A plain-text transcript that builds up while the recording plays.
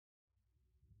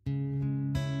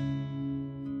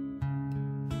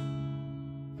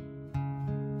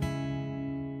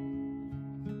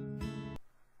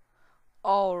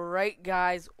Alright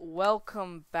guys,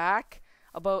 welcome back.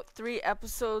 About 3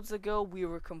 episodes ago we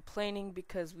were complaining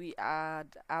because we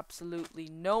had absolutely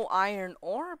no iron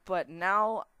ore, but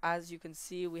now as you can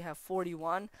see we have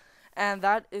 41, and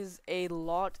that is a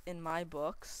lot in my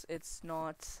books. It's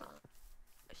not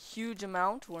a huge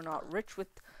amount, we're not rich with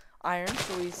iron,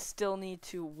 so we still need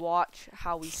to watch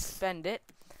how we spend it.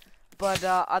 But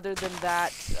other than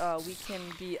that, we can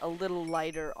be a little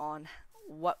lighter on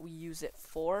what we use it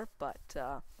for, but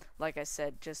like I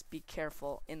said, just be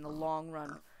careful in the long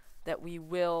run that we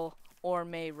will or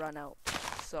may run out.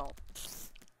 So,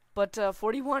 but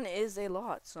 41 is a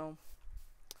lot. So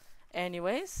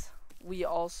anyways, we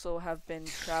also have been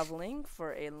traveling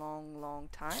for a long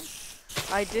time.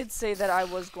 I did say that I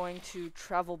was going to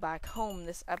travel back home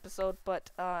this episode, but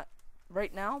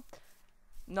right now,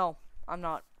 no, I'm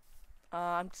not.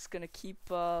 I'm just gonna keep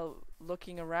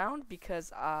looking around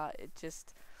because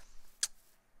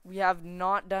we have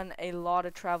not done a lot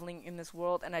of traveling in this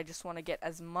world, and I just want to get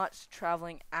as much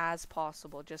traveling as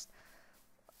possible. Just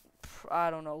I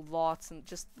don't know, lots and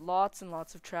lots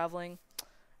of traveling,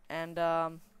 and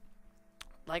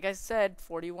like I said,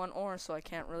 41 ore, so I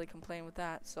can't really complain with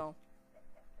that. So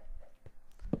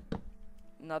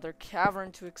another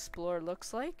cavern to explore,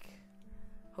 looks like.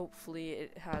 Hopefully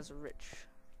it has rich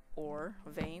ore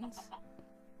veins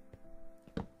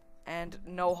and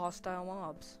no hostile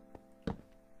mobs.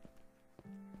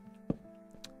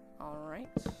 Alright,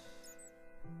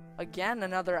 again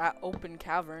another open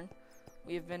cavern.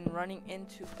 We've been running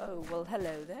into, oh well,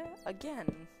 hello there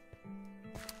again.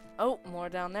 Oh, more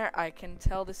down there. I can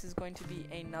tell this is going to be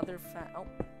another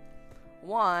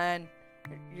one.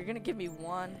 You're gonna give me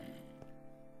one?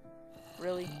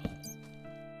 Really?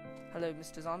 Hello,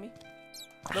 Mr. Zombie.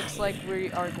 Looks like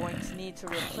we are going to need to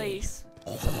replace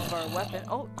some of our weapon.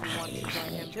 Oh, you want to join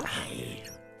him too?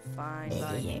 Fine,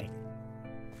 bye.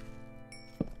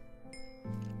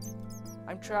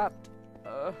 I'm trapped.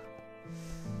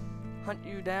 Hunt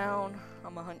you down.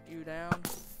 I'ma hunt you down.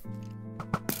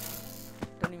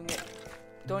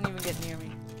 Don't even get near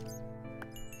me.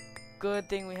 Good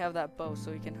thing we have that bow so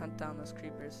we can hunt down those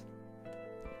creepers.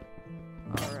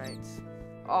 Alright.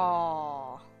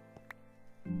 Aww.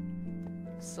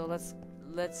 So let's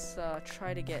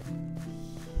try to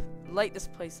light this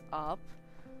place up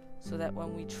so that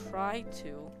when we try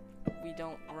to, we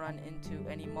don't run into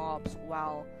any mobs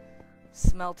while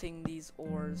smelting these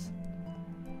ores.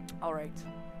 Alright.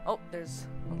 Oh, there's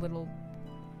a little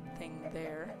thing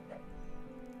there.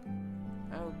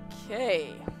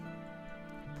 Okay.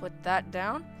 Put that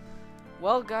down.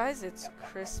 Well guys, it's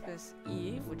Christmas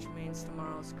Eve, which means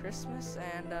tomorrow's Christmas,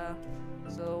 and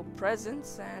so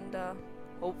presents, and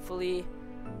hopefully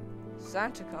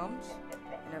Santa comes.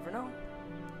 You never know.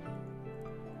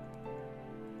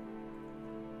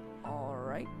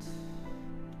 Alright.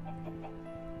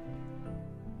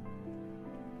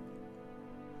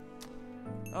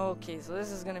 Okay, so this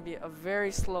is gonna be a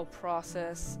very slow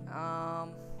process.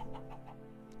 I'm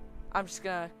just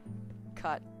gonna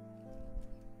cut.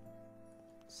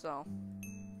 So,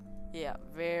 yeah,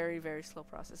 very slow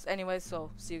process. Anyway, so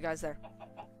see you guys there.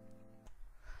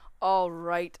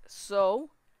 Alright,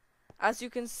 so as you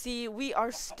can see, we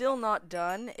are still not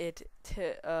done. It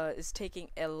is taking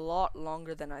a lot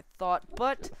longer than I thought,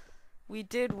 but we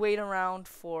did wait around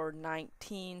for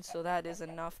 19, so that is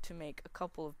enough to make a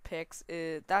couple of picks.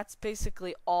 That's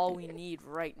basically all we need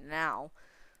right now.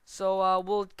 So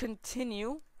we'll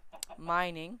continue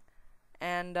mining,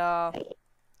 and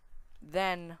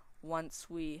then once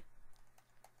we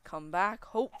come back,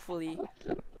 hopefully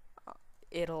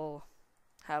it'll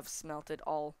have smelted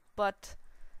all, but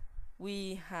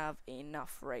we have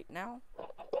enough right now.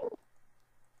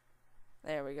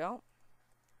 There we go.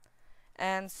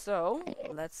 And so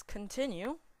let's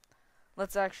continue.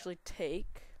 Let's actually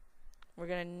we're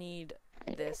gonna need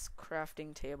this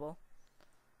crafting table.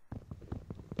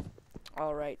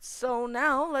 Alright, so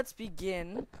now let's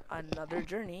begin another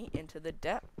journey into the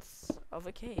depths of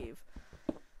a cave.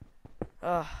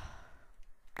 Okay.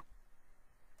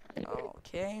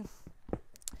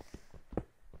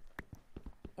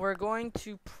 We're going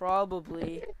to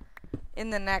probably, in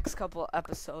the next couple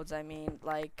episodes,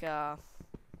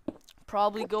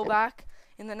 probably go back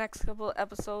in the next couple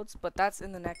episodes, but that's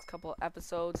in the next couple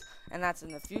episodes, and that's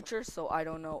in the future, so I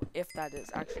don't know if that is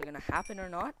actually gonna happen or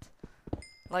not.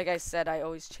 Like I said, I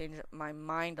always change my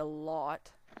mind a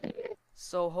lot.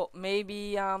 So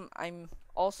maybe I'm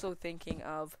also thinking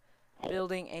of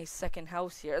building a second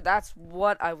house here. That's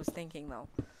what I was thinking though.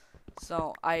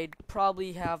 So I'd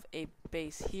probably have a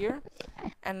base here,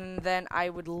 and then I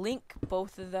would link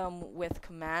both of them with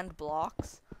command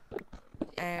blocks,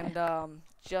 And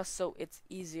just so it's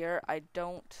easier, I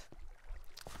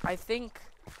think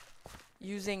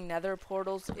using nether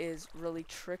portals is really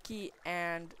tricky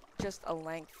and just a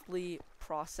lengthy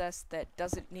process that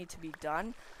doesn't need to be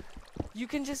done. You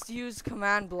can just use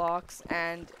command blocks,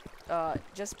 and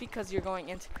just because you're going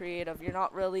into creative, you're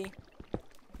not really,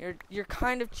 you're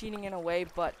kind of cheating in a way,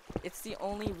 but it's the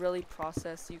only really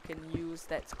process you can use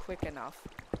that's quick enough.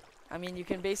 I mean, you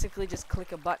can basically just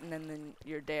click a button and then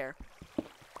you're there.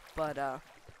 But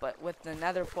with the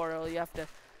nether portal, you have to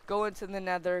go into the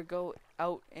nether, go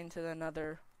out into the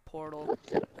nether portal,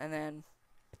 and then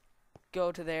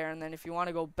go to there. And then if you want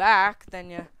to go back, then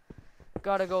you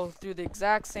gotta go through the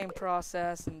exact same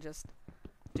process and just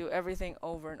do everything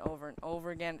over and over and over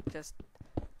again. It just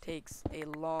takes a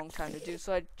long time to do.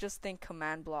 So I just think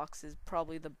command blocks is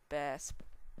probably the best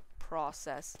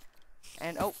process.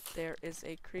 And oh, there is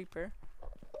a creeper.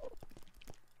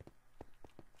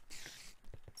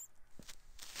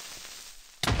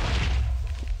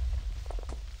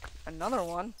 Another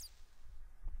one.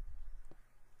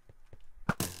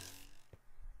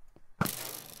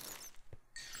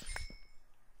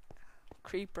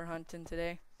 Creeper hunting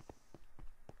today.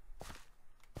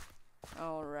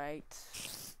 Alright.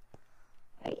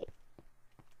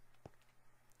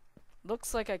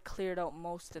 Looks like I cleared out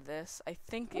most of this. I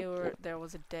think there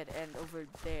was a dead end over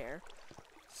there.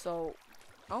 So,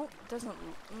 oh, it doesn't,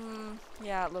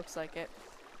 yeah, it looks like it.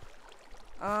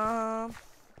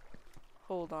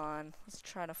 Hold on. Let's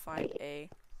try to find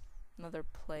another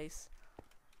place.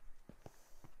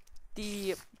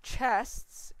 The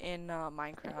chests in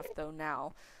Minecraft, though,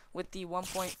 now, with the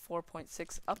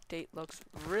 1.4.6 update, looks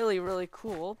really, really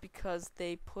cool because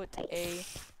they put a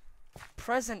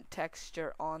present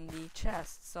texture on the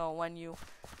chest. So when you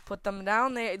put them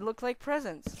down, they look like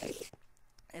presents.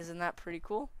 Isn't that pretty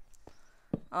cool?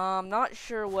 Not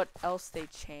sure what else they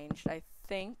changed. I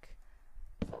think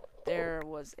there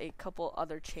was a couple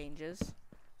other changes,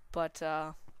 but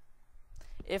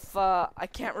if I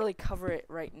can't really cover it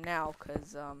right now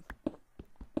because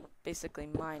basically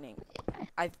mining.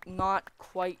 I'm not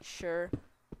quite sure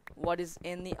what is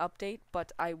in the update,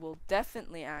 but I will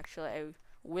definitely I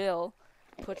will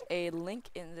put a link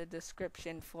in the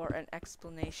description for an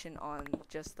explanation on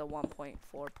just the 1.4.6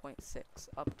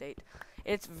 update.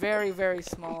 It's very, very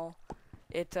small.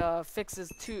 It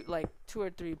fixes two or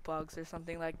three bugs or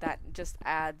something like that. Just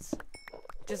adds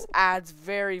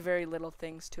very, very little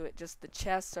things to it. Just the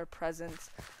chests are presents.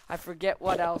 I forget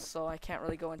what else, so I can't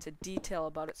really go into detail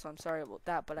about it, so I'm sorry about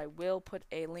that, but I will put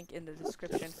a link in the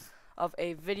description of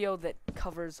a video that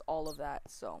covers all of that.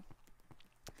 So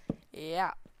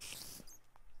yeah.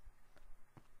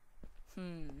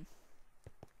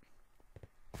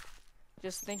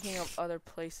 Just thinking of other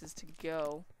places to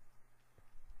go.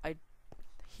 I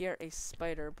hear a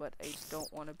spider, but I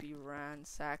don't want to be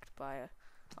ransacked by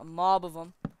a mob of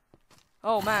them.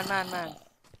 Oh, man.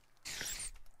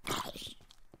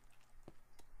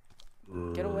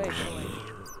 Get away, get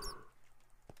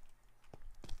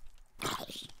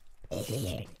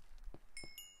away.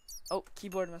 Oh,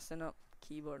 keyboard messing up.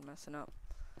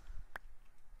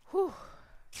 Whew.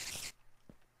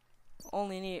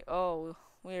 Only need, oh,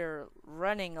 we're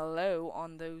running low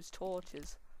on those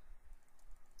torches.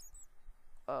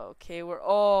 Okay,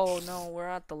 oh no, we're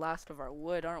at the last of our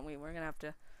wood, aren't we? We're gonna have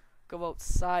to go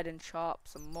outside and chop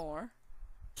some more.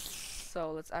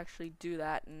 So let's actually do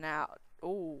that now.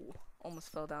 Oh,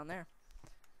 almost fell down there.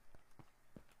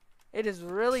 It is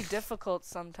really difficult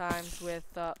sometimes with,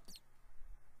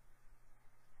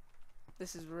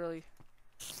 this is really,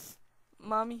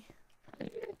 mommy.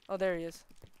 Oh, there he is.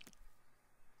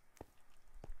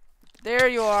 There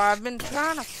you are. I've been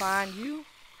trying to find you.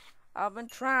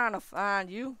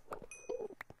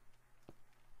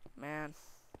 Man.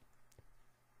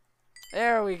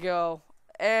 There we go.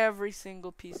 Every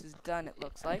single piece is done, it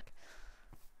looks like.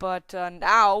 But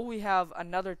now we have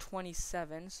another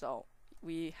 27, so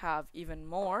we have even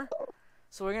more.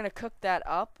 So we're going to cook that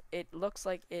up. It looks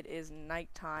like it is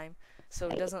nighttime, so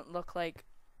it doesn't look like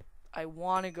I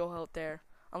want to go out there.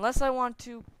 Unless I want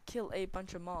to kill a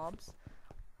bunch of mobs.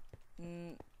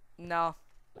 No.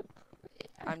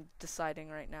 I'm deciding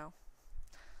right now.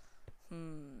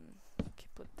 Okay,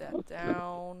 put that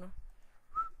down.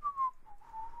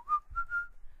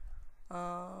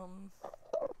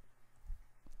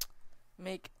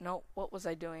 No, what was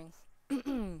I doing?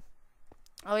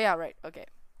 Oh yeah, right, okay.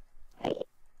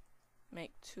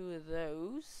 Make 2 of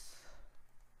those.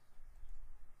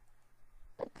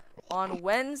 On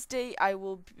Wednesday,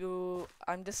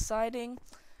 I'm deciding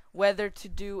whether to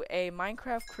do a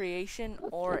Minecraft creation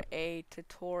or a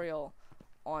tutorial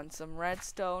on some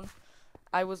redstone.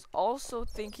 I was also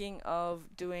thinking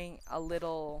of doing a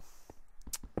little,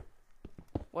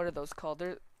 what are those called?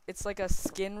 It's like a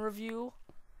skin review,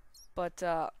 but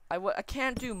I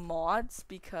can't do mods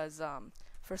because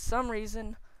for some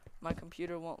reason my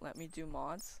computer won't let me do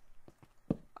mods.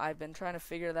 I've been trying to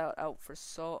figure that out for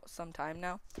some time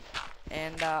now,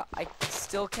 and I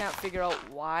still can't figure out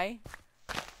why.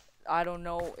 I don't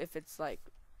know if it's like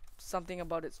something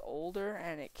about it's older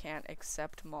and it can't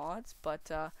accept mods,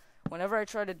 but whenever I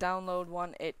try to download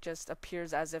one, it just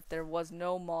appears as if there was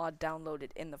no mod downloaded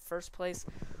in the first place,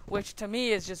 which to me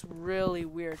is just really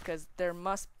weird, because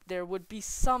there would be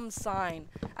some sign,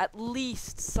 at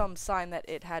least some sign, that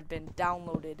it had been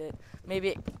downloaded.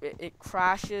 Maybe it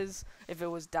crashes if it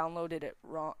was downloaded it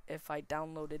wrong, if I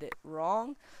downloaded it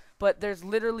wrong, but there's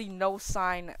literally no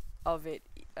sign of it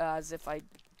as if I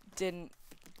didn't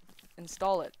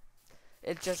install it.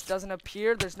 It just doesn't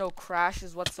appear. There's no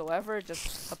crashes whatsoever. It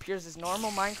just appears as normal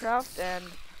Minecraft, and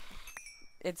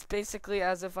it's basically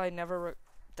as if I never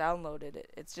downloaded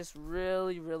it. It's just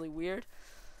really, really weird.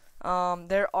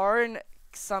 There are in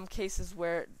some cases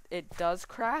where it does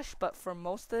crash, but for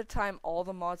most of the time, all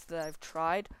the mods that I've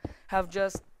tried have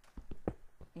just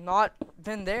not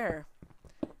been there.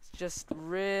 It's just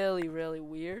really, really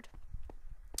weird.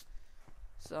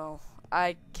 So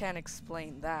I can't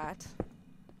explain that.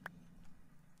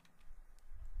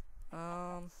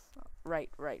 Right.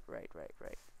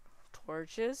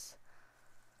 Torches.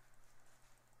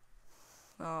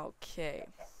 Okay.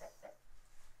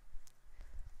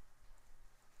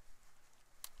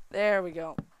 There we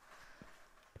go.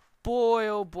 Boy,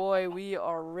 oh boy, we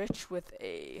are rich with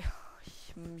a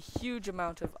huge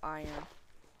amount of iron.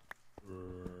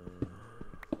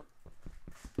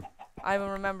 I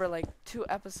remember like 2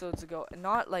 episodes ago,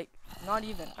 not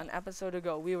even an episode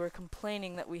ago, we were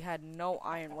complaining that we had no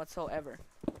iron whatsoever.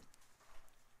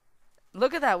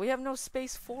 Look at that, we have no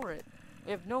space for it.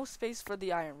 We have no space for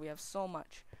the iron, we have so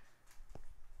much.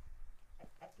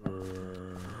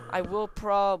 I will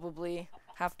probably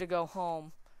have to go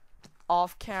home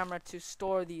off camera to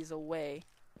store these away,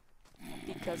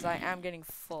 because I am getting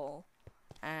full,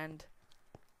 and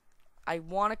I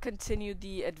want to continue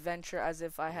the adventure as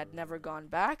if I had never gone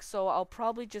back, so I'll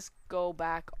probably just go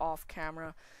back off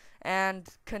camera and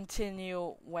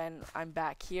continue when I'm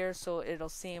back here, so it'll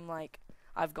seem like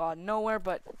I've gone nowhere,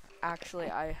 but actually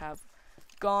I have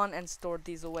gone and stored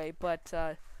these away. But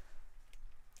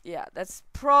yeah, that's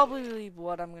probably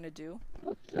what I'm gonna do.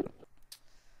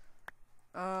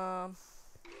 Dang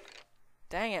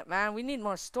it, man, we need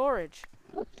more storage.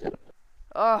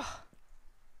 Ugh.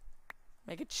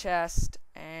 Make a chest,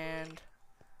 and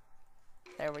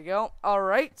there we go.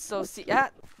 Alright, so see,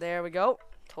 there we go.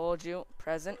 Told you,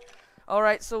 present.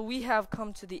 Alright, so we have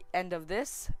come to the end of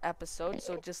this episode,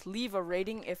 so just leave a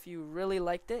rating if you really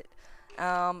liked it.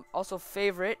 Also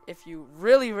favorite if you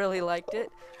really, really liked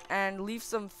it, and leave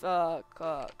some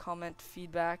comment,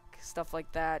 feedback, stuff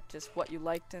like that, just what you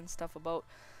liked and stuff about.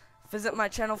 Visit my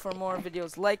channel for more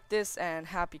videos like this, and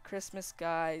happy Christmas,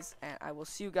 guys, and I will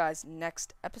see you guys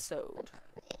next episode.